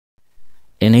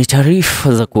Ni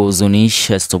taarifa za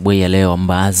kuhuzunisha asubuhi ya leo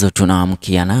ambazo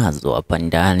tunaamkia nazo hapa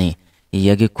ndani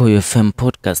ya Gikuo FM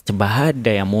podcast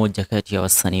baada ya moja kati ya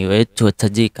wasanii wetu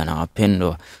watajika na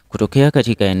wapendwa kutokea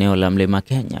katika eneo la Mlima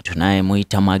Kenya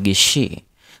tunayemuita Maggie Shii.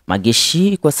 Maggie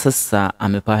Shii kwa sasa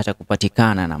amepata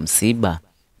kupatikana na msiba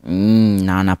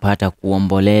na anapata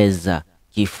kuomboleza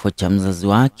kifo cha mzazi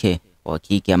wake wa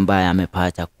kike ambaye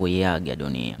amepata kuiaga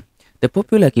dunia. The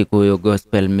popular Kikuyu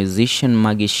gospel musician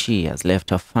Maggie Shii has left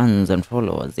her fans and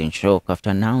followers in shock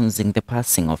after announcing the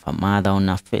passing of her mother on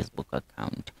her Facebook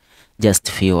account. Just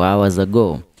a few hours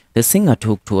ago, the singer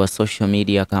took to her social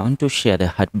media account to share the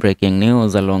heartbreaking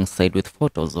news alongside with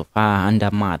photos of her and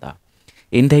her mother.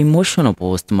 In the emotional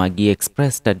post, Maggie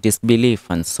expressed her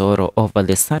disbelief and sorrow over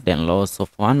the sudden loss of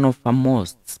one of her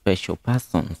most special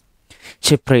persons.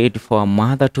 She prayed for her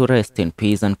mother to rest in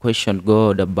peace and questioned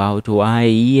God about why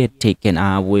he had taken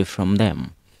her away from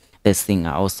them. The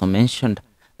singer also mentioned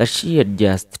that she had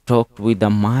just talked with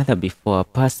her mother before her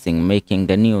passing, making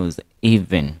the news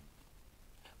even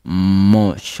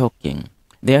more shocking.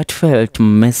 The heartfelt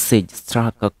message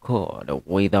struck a chord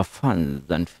with her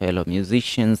fans and fellow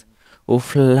musicians who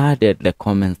flooded the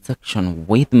comment section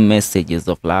with messages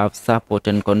of love, support,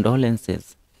 and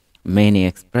condolences. Many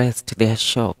expressed their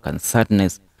shock and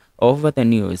sadness over the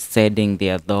news, sending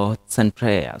their thoughts and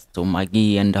prayers to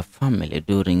Maggie and her family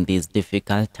during this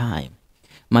difficult time.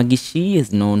 Maggie Shii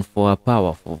is known for her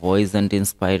powerful voice and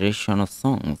inspirational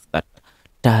songs that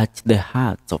touch the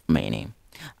hearts of many.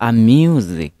 Her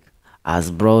music has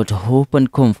brought hope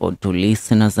and comfort to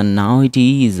listeners, and now it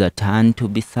is a turn to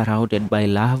be surrounded by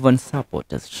love and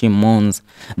support as she mourns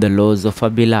the loss of her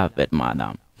beloved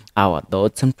mother. Our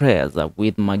thoughts and prayers are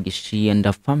with Maggie Shii and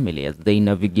her family as they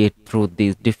navigate through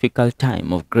this difficult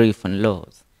time of grief and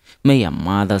loss. May her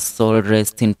mother's soul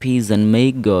rest in peace, and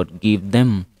may God give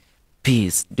them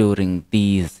peace during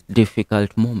these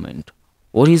difficult moments.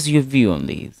 What is your view on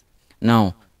this?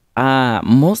 Now,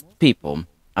 most people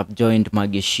have joined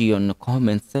Maggie Shii on the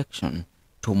comment section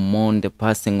to mourn the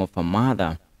passing of her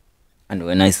mother. And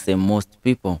when I say most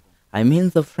people, I mean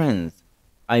her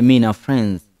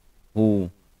friends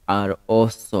who are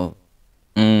also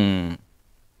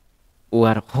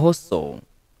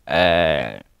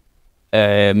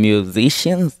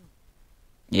musicians.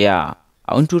 Yeah,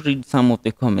 I want to read some of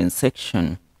the comment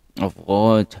section of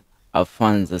what our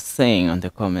fans are saying on the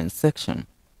comment section.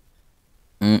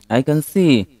 I can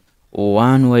see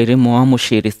one Wairimu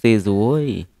Mushiri says,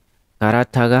 "Woi,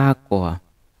 karatagakwa,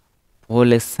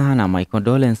 pole sana, my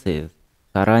condolences."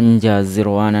 Karanja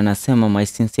 01 anasema, "My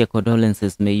sincere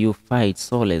condolences, may you find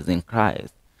solace in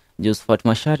Christ." Josephat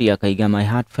Mashari akaiga, "My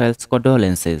heartfelt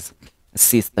condolences,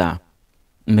 sister.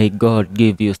 May God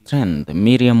give you strength."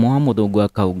 Miriam Muhammad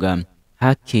akauga,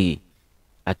 "Haki,"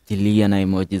 atilia na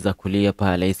emoji za kulia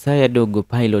pale. Isaya Dogo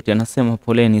Pilot anasema,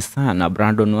 "Poleni sana."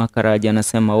 Brandon Wakaraja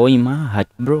anasema, "Oi ma,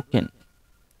 heartbroken."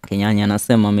 Kenyanya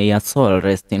anasema, "May your soul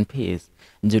rest in peace."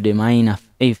 Jude Maina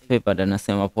Favored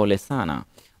anasema, "Pole sana."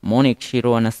 Monique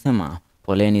Shiro anasema,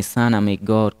 "Poleni sana, may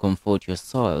God comfort your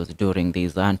souls during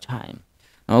this hard time."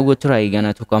 Na ugo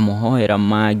turaigana tukamuhoera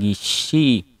Maggie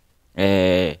Shii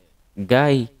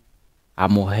Guy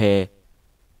amuhe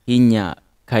hinya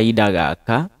kaida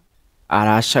gaka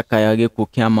arashaka yage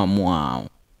kukiama mwao.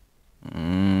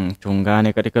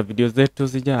 Tungane katika video zetu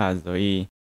zijazo hii.